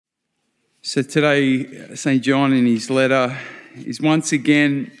So today, St. John in his letter is once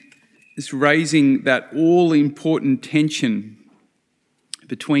again raising that all-important tension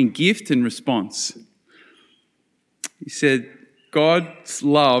between gift and response. He said, God's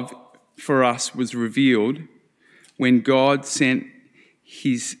love for us was revealed when God sent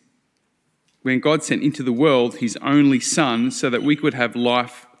into the world his only Son so that we could have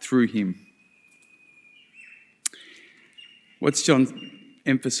life through him. What's John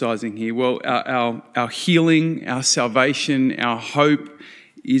emphasizing here? Well, our healing, our salvation, our hope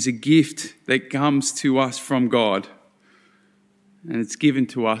is a gift that comes to us from God. And it's given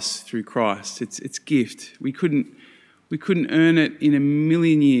to us through Christ. It's a gift. We couldn't earn it in a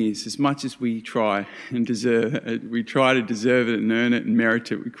million years as much as we try and deserve it. We try to deserve it and earn it and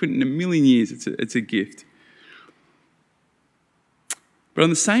merit it. We couldn't in a million years. It's a gift. But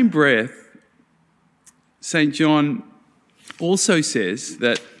on the same breath, St. John also says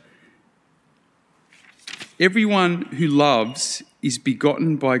that everyone who loves is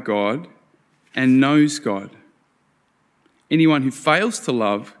begotten by God and knows God. Anyone who fails to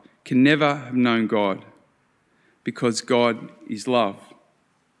love can never have known God, because God is love.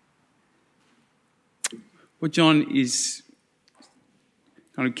 What John is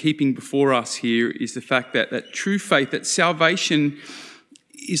kind of keeping before us here is the fact that true faith, that salvation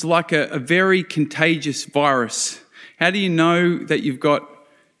is like a very contagious virus. How do you know that you've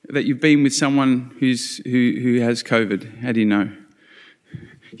been with someone who has COVID? How do you know?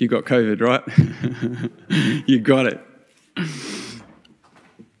 You got COVID, right? You got it.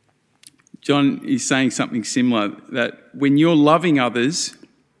 John is saying something similar, that when you're loving others,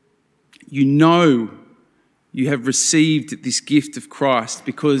 you know you have received this gift of Christ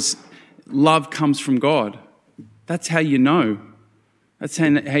because love comes from God. That's how you know. That's how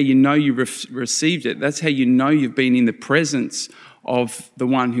you know you received it. That's how you know you've been in the presence of the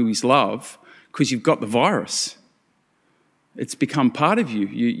one who is love, because you've got the virus. It's become part of you.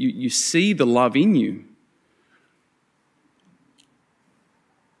 You see the love in you.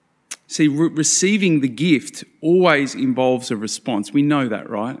 See, receiving the gift always involves a response. We know that,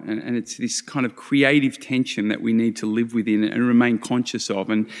 right? And it's this kind of creative tension that we need to live within and remain conscious of.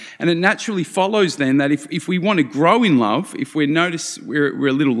 And it naturally follows then that if we want to grow in love, if we notice we're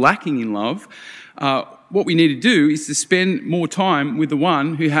a little lacking in love, what we need to do is to spend more time with the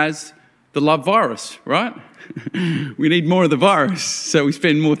one who has the love virus, right? We need more of the virus, so we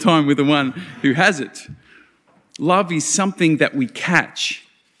spend more time with the one who has it. Love is something that we catch.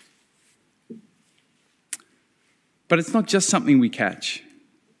 But it's not just something we catch.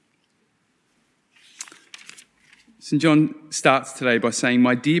 St. John starts today by saying,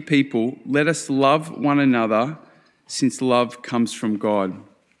 "My dear people, let us love one another, since love comes from God."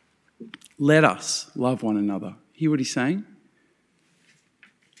 Let us love one another. Hear what he's saying?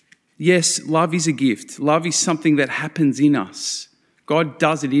 Yes, love is a gift. Love is something that happens in us. God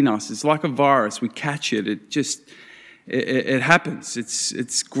does it in us. It's like a virus. We catch it. It happens.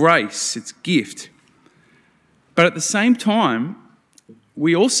 It's grace. It's gift. But at the same time,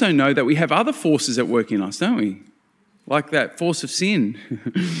 we also know that we have other forces at work in us, don't we? Like that force of sin,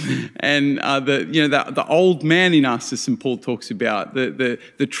 and the old man in us, as St. Paul talks about,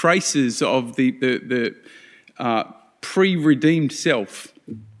 the traces of the pre-redeemed self,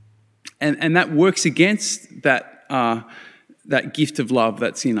 and that works against that gift of love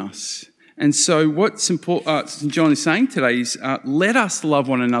that's in us. And so, what St. John is saying today is, let us love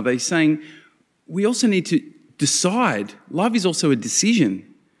one another. He's saying we also need to decide. Love is also a decision.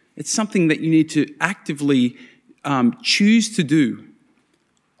 It's something that you need to actively choose to do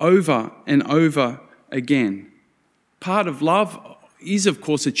over and over again. Part of love is, of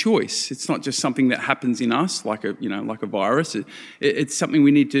course, a choice. It's not just something that happens in us like a virus. It's something we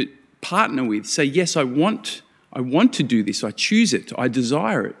need to partner with. Say, yes, I want to do this. I choose it. I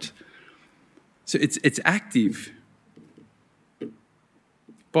desire it. So it's active.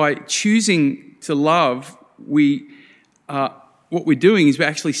 By choosing to love, what we're doing is we're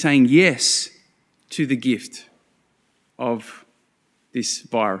actually saying yes to the gift of this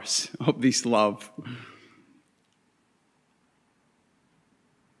virus, of this love.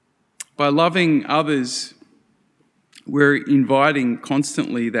 By loving others, we're inviting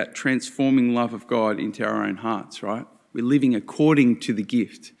constantly that transforming love of God into our own hearts, right? We're living according to the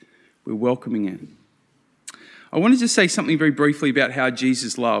gift. We're welcoming it. I wanted to say something very briefly about how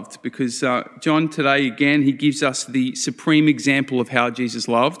Jesus loved, because John today, again, he gives us the supreme example of how Jesus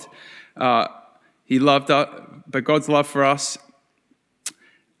loved. He loved us, but God's love for us,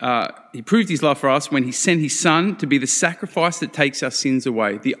 he proved his love for us when he sent his Son to be the sacrifice that takes our sins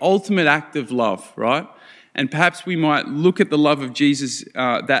away. The ultimate act of love, right? And perhaps we might look at the love of Jesus,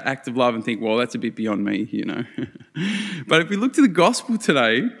 that act of love, and think, well, that's a bit beyond me, you know. But if we look to the gospel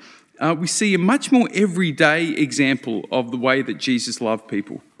today, we see a much more everyday example of the way that Jesus loved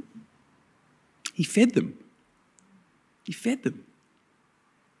people. He fed them. He fed them.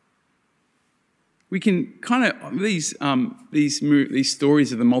 We can kind of, these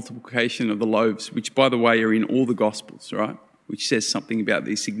stories of the multiplication of the loaves, which, by the way, are in all the Gospels, right? Which says something about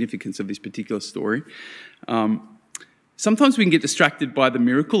the significance of this particular story. Sometimes we can get distracted by the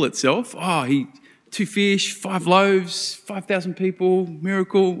miracle itself. Oh, 2 fish, 5 loaves, 5,000 people,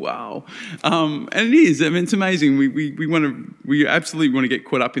 miracle, wow. And it is, I mean, it's amazing. We absolutely want to get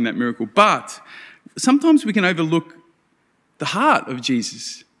caught up in that miracle. But sometimes we can overlook the heart of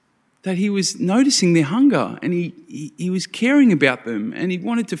Jesus, that he was noticing their hunger and he was caring about them and he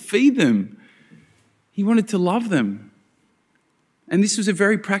wanted to feed them. He wanted to love them. And this was a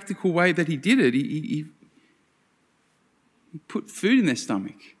very practical way that he did it. He put food in their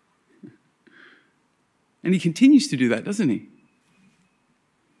stomach. And he continues to do that, doesn't he?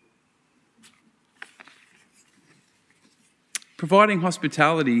 Providing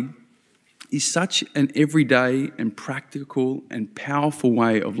hospitality is such an everyday and practical and powerful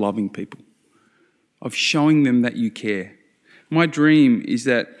way of loving people, of showing them that you care. My dream is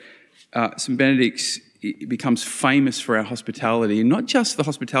that St. Benedict's becomes famous for our hospitality, and not just the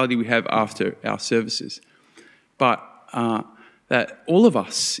hospitality we have after our services, but that all of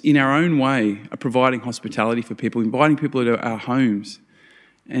us, in our own way, are providing hospitality for people, inviting people to our homes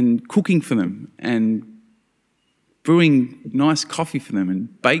and cooking for them and brewing nice coffee for them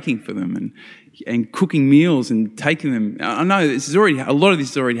and baking for them and cooking meals and taking them. I know a lot of this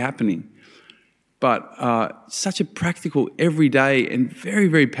is already happening, but such a practical, everyday and very,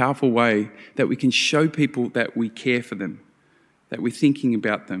 very powerful way that we can show people that we care for them, that we're thinking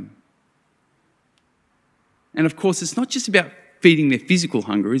about them. And of course, it's not just about feeding their physical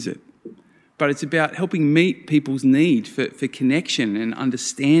hunger, is it? But it's about helping meet people's need for connection and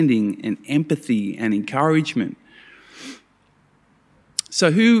understanding and empathy and encouragement. So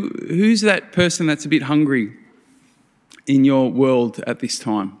who's that person that's a bit hungry in your world at this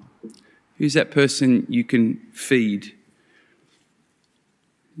time? Who's that person you can feed?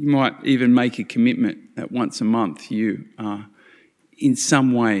 You might even make a commitment that once a month you, in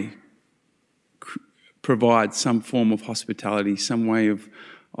some way, provide some form of hospitality, some way of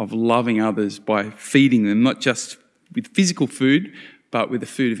loving others by feeding them, not just with physical food, but with the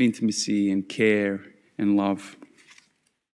food of intimacy and care and love.